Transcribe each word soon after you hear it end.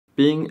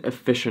Being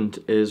efficient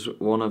is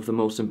one of the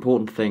most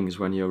important things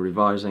when you're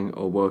revising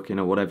or working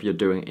or whatever you're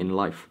doing in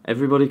life.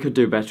 Everybody could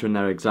do better in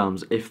their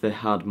exams if they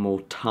had more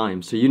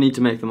time, so you need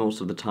to make the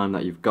most of the time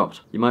that you've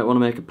got. You might want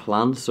to make a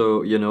plan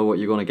so you know what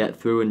you're going to get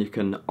through and you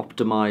can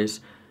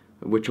optimise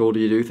which order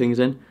you do things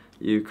in.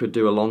 You could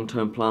do a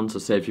long-term plan, so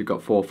say if you've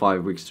got 4 or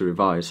 5 weeks to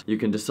revise, you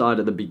can decide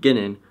at the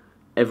beginning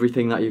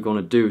everything that you're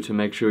going to do to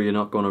make sure you're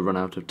not going to run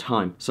out of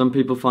time. Some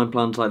people find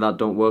plans like that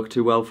don't work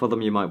too well for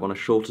them. You might want a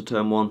shorter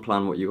term one,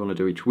 plan what you're going to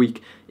do each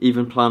week,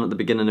 even plan at the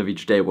beginning of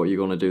each day what you're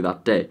going to do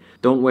that day.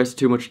 Don't waste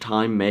too much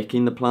time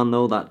making the plan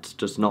though, that's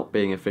just not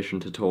being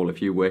efficient at all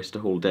if you waste a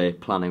whole day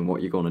planning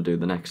what you're going to do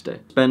the next day.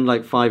 Spend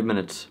like 5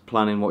 minutes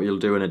planning what you'll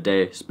do in a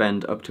day,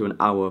 spend up to an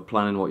hour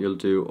planning what you'll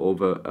do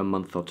over a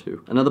month or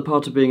two. Another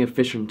part of being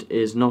efficient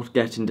is not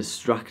getting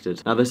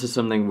distracted. Now this is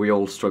something we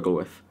all struggle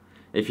with.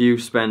 If you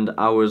spend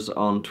hours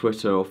on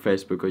Twitter or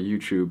Facebook or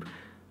YouTube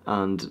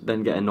and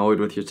then get annoyed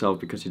with yourself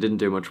because you didn't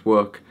do much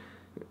work,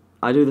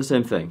 I do the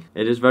same thing.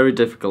 It is very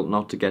difficult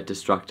not to get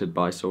distracted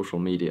by social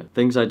media.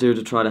 Things I do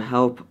to try to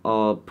help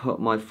are put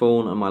my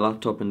phone and my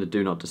laptop into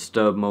do not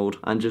disturb mode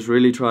and just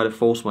really try to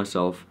force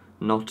myself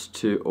not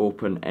to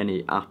open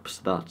any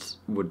apps that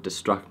would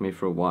distract me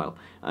for a while.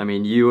 I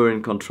mean, you are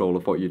in control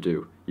of what you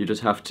do. You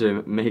just have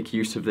to make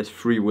use of this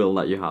free will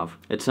that you have.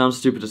 It sounds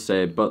stupid to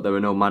say, but there are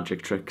no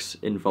magic tricks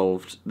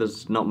involved.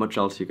 There's not much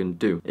else you can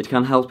do. It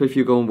can help if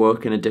you go and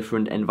work in a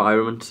different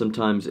environment.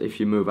 Sometimes if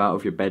you move out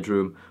of your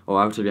bedroom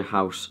or out of your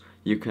house,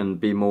 you can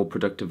be more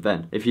productive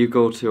then. If you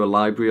go to a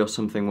library or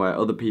something where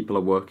other people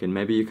are working,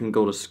 maybe you can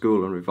go to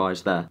school and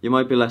revise there. You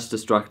might be less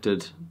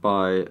distracted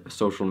by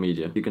social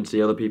media. You can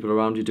see other people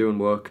around you doing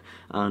work,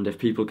 and if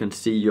people can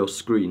see your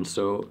screen,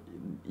 so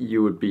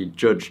you would be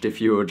judged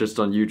if you were just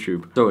on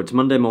YouTube. So it's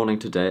Monday morning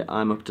today.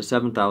 I'm up to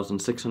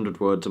 7,600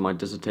 words on my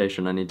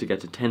dissertation. I need to get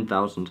to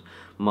 10,000.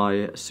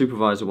 My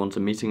supervisor wants a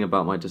meeting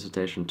about my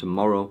dissertation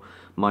tomorrow.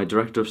 My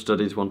director of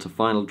studies wants a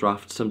final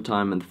draft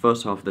sometime in the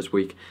first half of this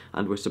week,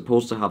 and we're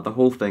supposed to have the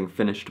whole thing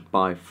finished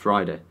by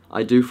Friday.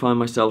 I do find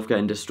myself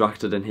getting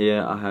distracted in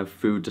here. I have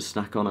food to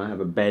snack on, I have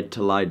a bed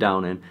to lie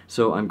down in,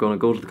 so I'm going to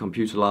go to the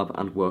computer lab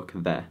and work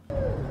there.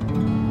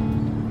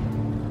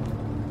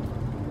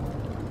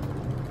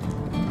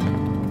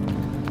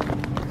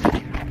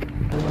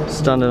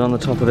 Standing on the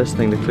top of this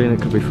thing to clean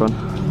it could be fun.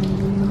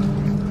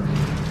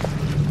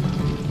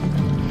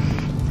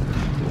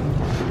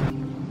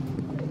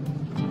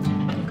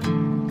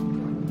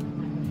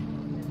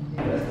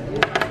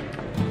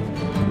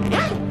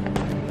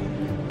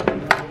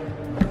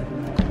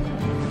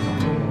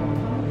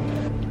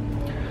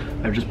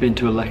 I've just been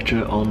to a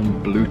lecture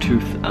on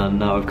Bluetooth and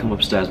now I've come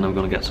upstairs and I'm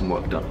going to get some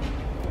work done.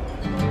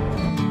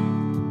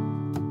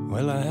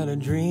 Well, I had a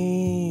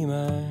dream,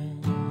 I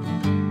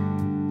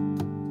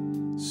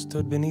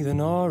stood beneath an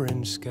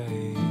orange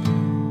sky.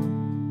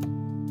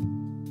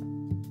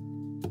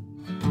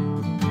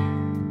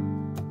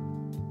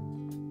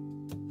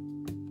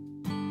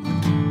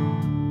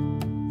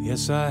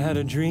 Yes, I had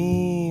a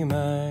dream,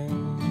 I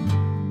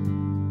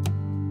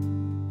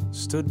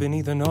stood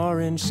beneath an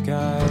orange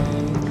sky.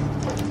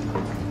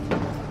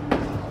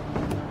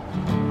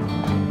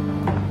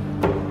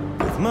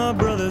 With my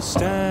brother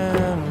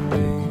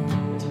standing.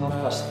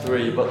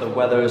 3, but the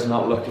weather is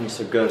not looking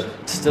so good.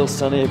 It's still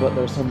sunny, but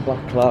there's some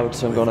black clouds,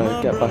 so I'm gonna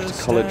get back to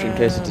college in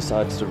case it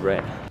decides to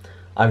rain.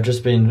 I've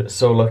just been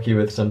so lucky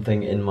with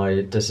something in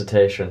my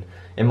dissertation.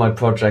 In my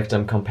project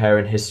I'm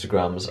comparing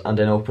histograms, and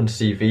in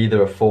OpenCV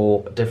there are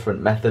 4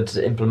 different methods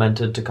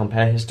implemented to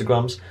compare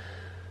histograms.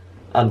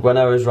 And when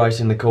I was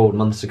writing the code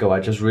months ago, I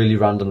just really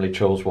randomly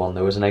chose one.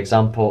 There was an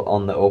example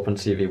on the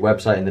OpenCV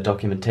website in the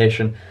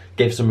documentation,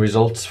 gave some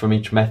results from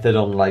each method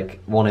on like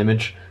one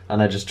image,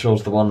 and I just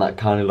chose the one that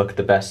kind of looked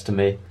the best to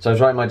me. So I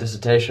was writing my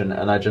dissertation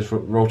and I just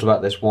wrote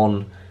about this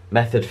one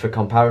method for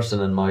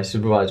comparison, and my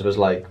supervisor was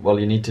like, well,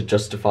 you need to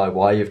justify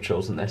why you've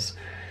chosen this.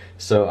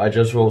 So I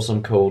just wrote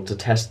some code to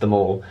test them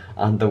all,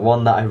 and the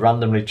one that I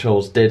randomly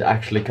chose did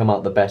actually come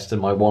out the best in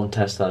my one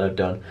test that I've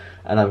done,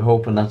 and I'm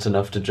hoping that's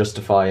enough to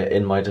justify it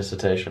in my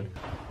dissertation.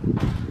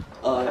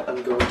 I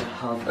am going to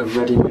have a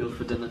ready meal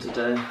for dinner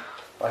today.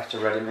 Back to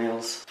ready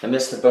meals. I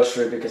missed the bus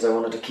route because I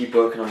wanted to keep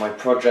working on my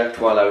project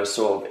while I was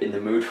sort of in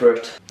the mood for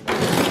it.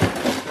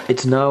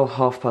 It's now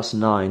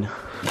 9:30.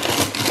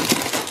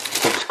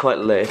 It's quite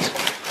late.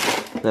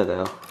 There they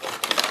are.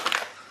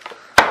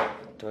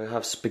 Do I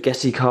have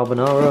spaghetti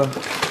carbonara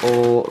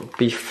or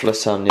beef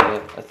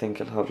lasagna? I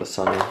think I'll have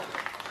lasagna.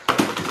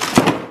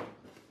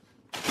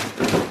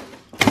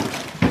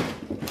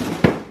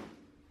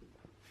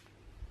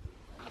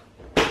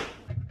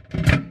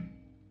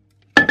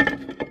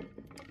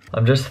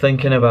 I'm just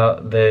thinking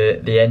about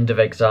the end of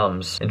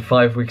exams. In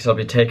 5 weeks I'll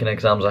be taking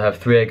exams. I have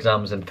 3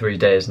 exams in 3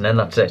 days and then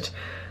that's it.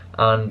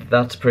 And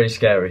that's pretty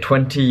scary.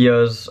 20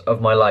 years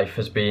of my life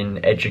has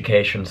been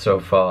education so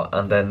far,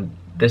 and then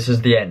this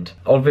is the end.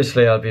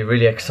 Obviously I'll be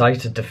really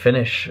excited to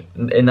finish.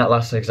 In that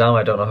last exam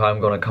I don't know how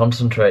I'm going to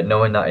concentrate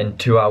knowing that in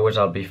 2 hours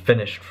I'll be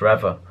finished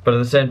forever. But at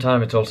the same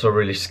time it's also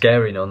really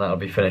scary knowing that I'll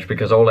be finished,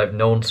 because all I've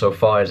known so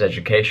far is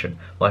education.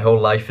 My whole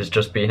life has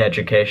just been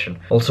education.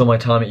 Also my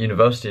time at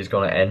university is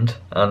going to end,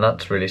 and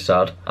that's really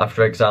sad.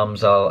 After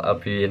exams I'll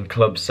be in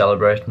clubs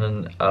celebrating,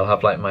 and I'll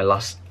have like my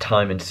last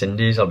time in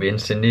Cindy's. I'll be in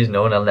Cindy's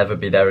knowing I'll never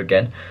be there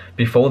again.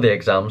 Before the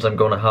exams I'm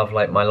going to have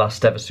like my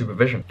last ever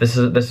supervision. This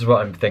is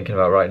what I'm thinking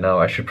about right now.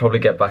 I should probably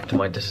get back to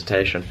my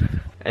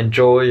dissertation.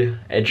 Enjoy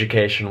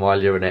education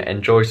while you're in it.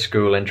 Enjoy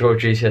school, enjoy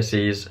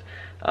GCSEs,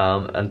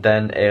 and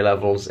then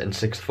A-levels in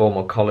sixth form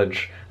or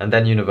college, and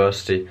then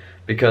university.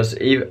 Because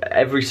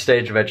every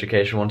stage of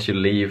education, once you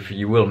leave,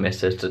 you will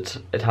miss it.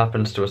 It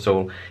happens to us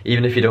all.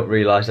 Even if you don't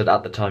realise it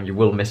at the time, you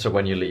will miss it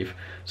when you leave.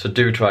 So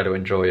do try to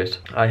enjoy it.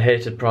 I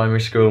hated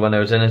primary school when I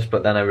was in it,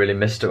 but then I really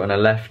missed it when I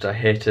left. I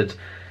hated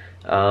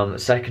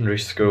secondary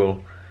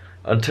school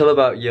until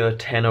about year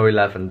 10 or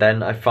 11.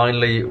 Then I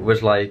finally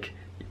was like,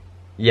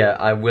 yeah,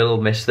 I will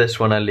miss this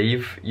when I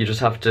leave. You just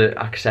have to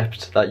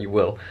accept that you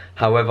will.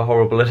 However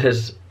horrible it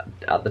is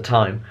at the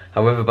time,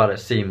 however bad it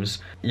seems,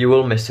 you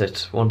will miss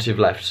it once you've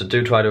left, so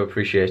do try to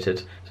appreciate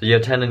it. So year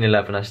 10 and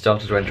 11 I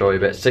started to enjoy a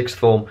bit. Sixth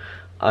form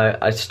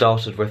I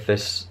started with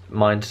this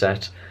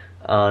mindset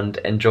and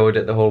enjoyed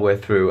it the whole way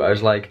through. I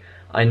was like,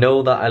 I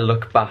know that I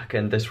look back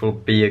and this will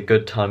be a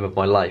good time of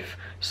my life,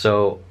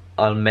 so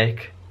I'll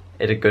make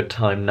it a good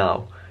time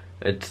now.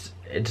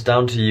 It's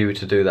down to you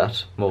to do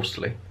that,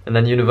 mostly. And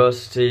then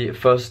university,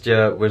 first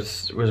year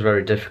was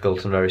very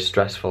difficult and very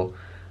stressful,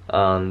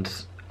 and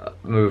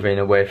moving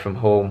away from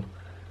home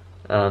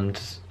and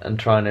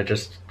trying to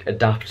just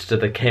adapt to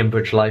the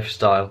Cambridge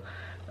lifestyle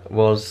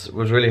was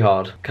really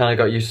hard. Kind of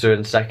got used to it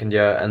in second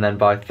year, and then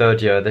by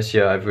third year, this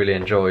year, I've really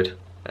enjoyed,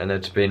 and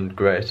it's been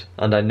great.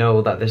 And I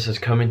know that this is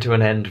coming to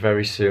an end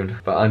very soon,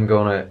 but I'm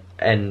gonna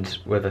end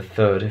with a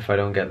third if I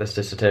don't get this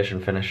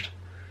dissertation finished.